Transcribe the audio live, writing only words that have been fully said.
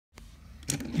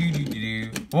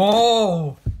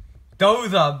Whoa!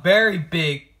 Those are very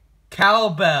big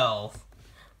cowbells.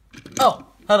 Oh,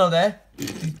 hello there.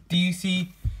 Do you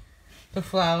see the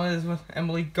flowers what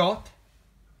Emily got?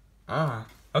 Ah,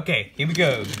 okay, here we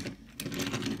go.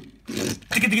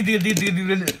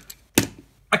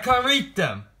 I can't reach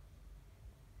them.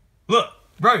 Look,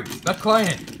 bro, they're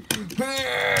climbing.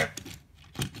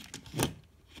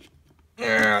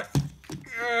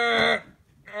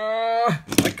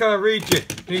 I can't reach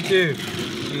it. Me too.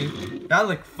 That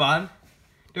looks fun.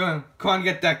 Can't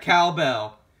get that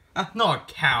cowbell. That's not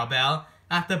a cowbell.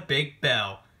 That's a big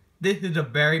bell. This is a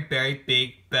very, very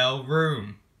big bell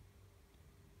room.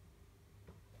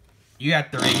 You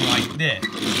have to ring like this.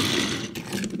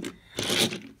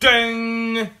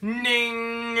 Ding,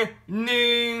 ning,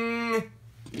 ning.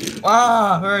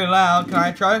 Ah, very loud. Can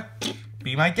I try?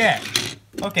 Be my guest.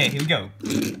 Okay, here we go.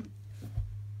 You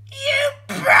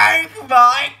broke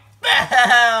my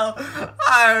bell!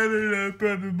 I didn't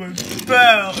break my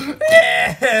bell!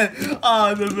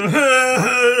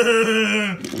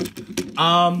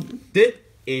 This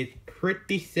is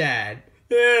pretty sad.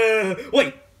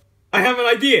 Wait! I have an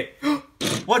idea!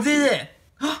 What is it?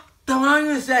 The one I'm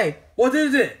gonna say! What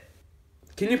is it?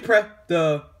 Can you press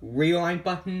the rewind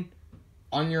button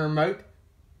on your remote?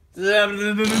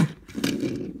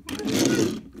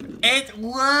 It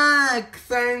works!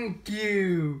 Thank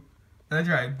you! That's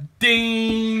right.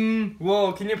 Ding!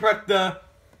 Whoa, can you press the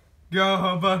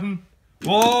go button?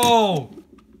 Whoa!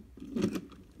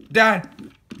 Dad,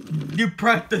 you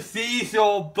pressed the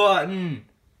seesaw button!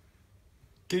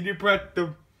 Can you press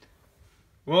the...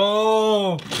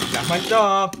 Whoa! Got my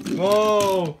stuff!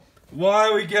 Whoa! Why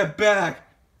do we get back?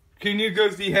 Can you go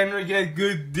see Henry get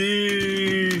good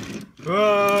deed?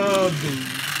 Whoa!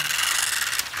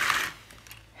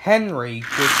 Henry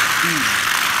good deed.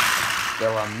 There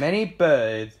are many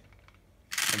birds.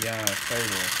 Yeah,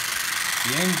 table.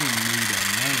 The engine need a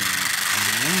name, and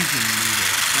the engine need a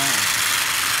song.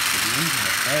 But the engine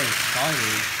is very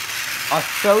excited. A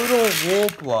soda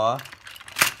warbler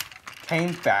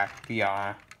came back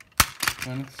via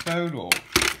an soda.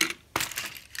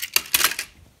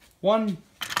 One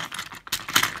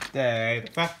day,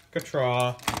 the fat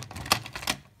control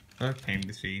came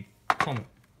to see Comet.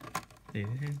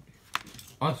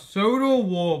 A soda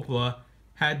warbler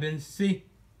had been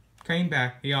came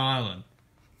back the island.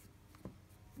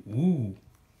 Ooh,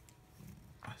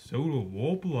 a soda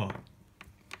warbler.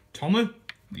 Thomas,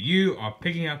 you are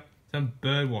picking up some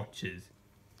bird watches.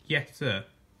 Yes, sir.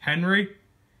 Henry,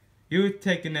 you are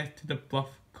taking it to the bluff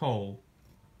coal.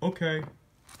 Okay.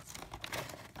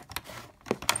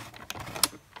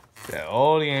 So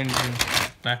all the engines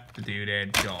left to do their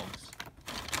jobs.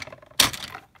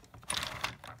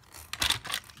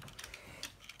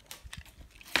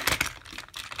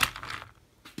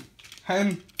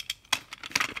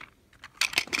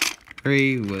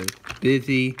 Henry was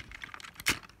busy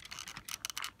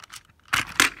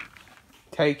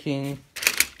taking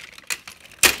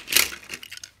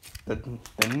the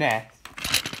nest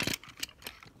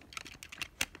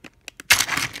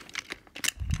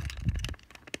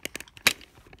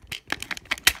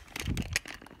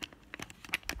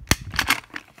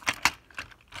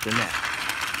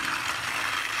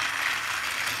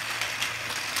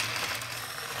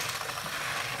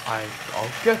I'll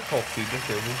get Hoppy to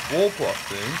do with warbler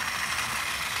soon.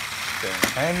 Then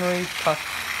Henry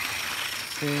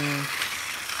touching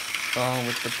on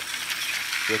with the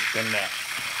net.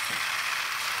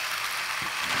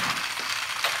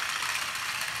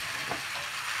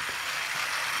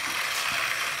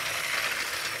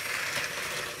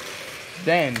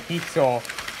 Then he saw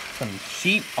some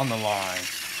sheep on the line.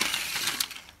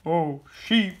 Oh,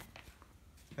 sheep!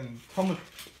 And Thomas,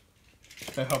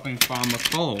 they're helping farm a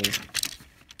coal.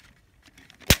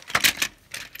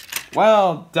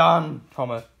 Well done,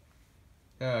 Thomas.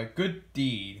 Good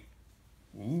deed.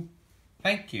 Ooh,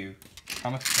 thank you,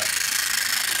 Thomas.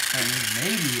 And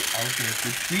maybe I'll get a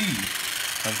good deed.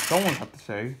 And someone had to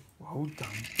say, well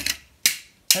done.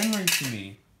 Henry to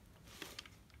me.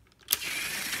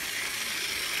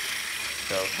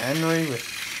 So Henry was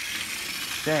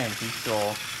then he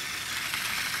saw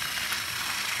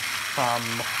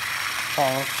some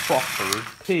Crawford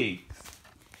pigs.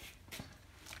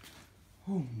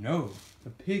 Oh no, the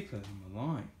pigs are on the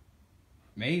line.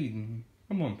 Maybe,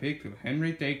 come on pigs,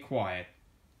 Henry, stay quiet.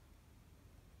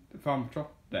 The farmer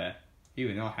truck there, he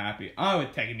was not happy. I was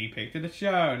taking these pigs to the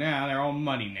show, now they're all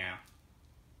money now.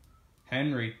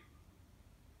 Henry,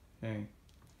 then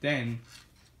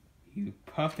he was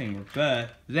puffing with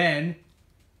breath. Then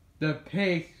the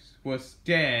pigs were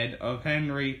scared of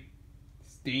Henry's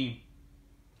steam.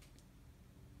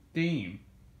 steam.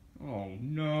 Oh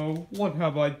no, what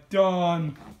have I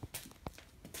done?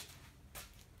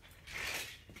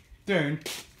 Soon,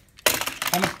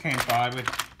 how much can I buy with?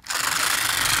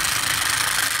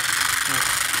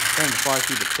 Going to fly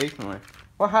through the pavement.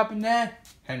 What happened there,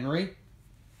 Henry?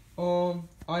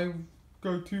 I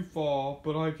go too far,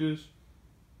 but I just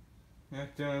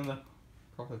have done the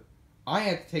process. I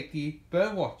had to take the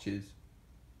bird watches.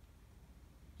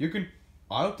 You can.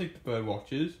 I'll take the bird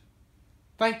watches.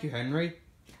 Thank you, Henry.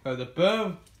 The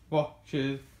bird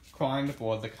watches climbed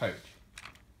aboard the coach.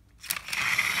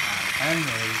 And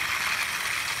Henry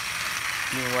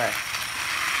knew where.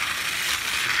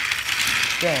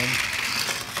 Then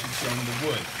he joined the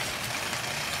woods.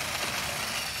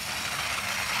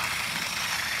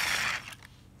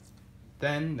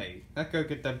 Then let's go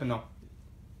get the binoculars.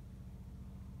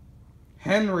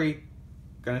 Henry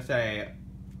gonna say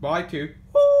bye to.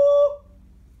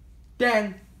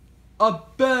 Then a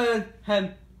bird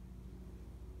had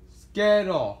scared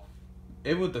off.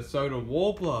 It was the soda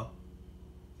warbler.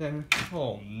 Then,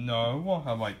 oh no, what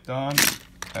have I done?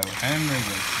 So Henry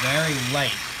was very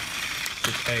late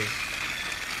to take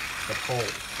the pole.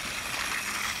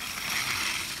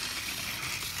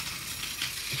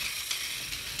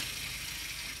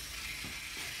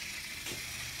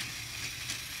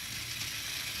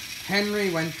 Henry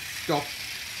went to stop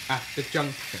at the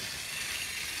junction.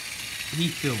 He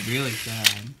felt really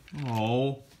sad.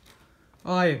 Oh,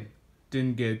 I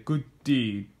didn't get a good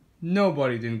deed.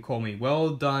 Nobody didn't call me well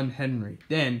done, Henry.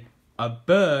 Then a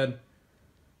bird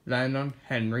landed on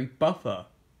Henry Buffer.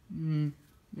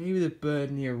 Maybe the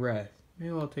bird near rest.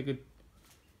 Maybe I'll take a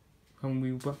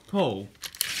hungry pull.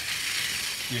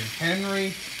 Give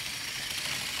Henry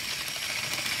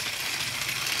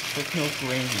took no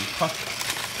green.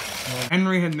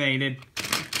 Henry had made it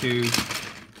to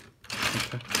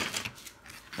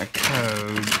the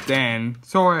code. Then,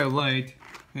 sorry I'm late.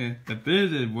 The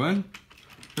blizzard one.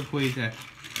 The police had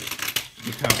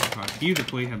the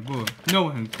police had booked. No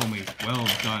one told me. Well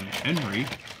done, Henry.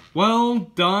 Well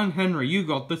done, Henry. You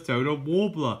got the soda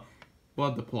warbler.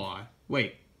 What the plot?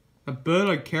 Wait, a bird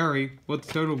I carry. What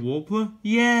soda warbler?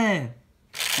 Yeah.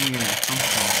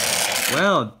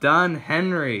 Well done,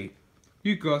 Henry.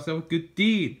 You got yourself a good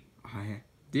deed. I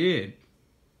did.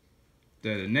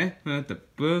 The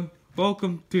bird.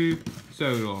 Welcome to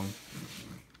so long,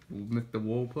 Mr.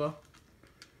 Warbler.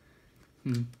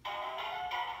 Okay,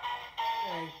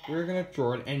 we're gonna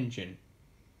draw an engine.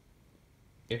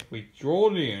 If we draw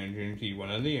the engine, see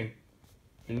one of the engines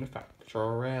in the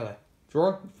factory really.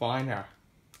 Draw and find out.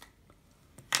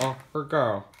 Off we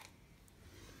go.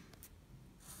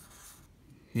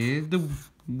 Here's the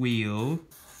wheel,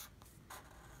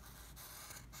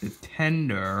 the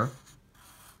tender.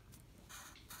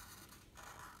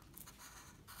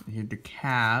 Here's the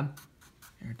cab,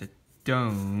 here's the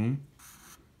dome,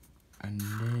 and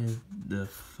there's the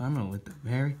funnel with the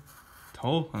very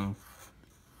tall funnel.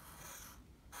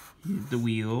 Here's the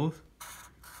wheels.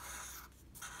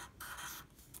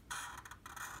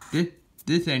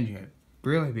 This engine,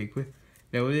 really big with.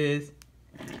 There it is.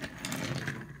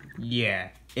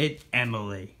 Yeah, it's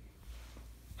Emily.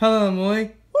 Hello,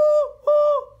 Emily.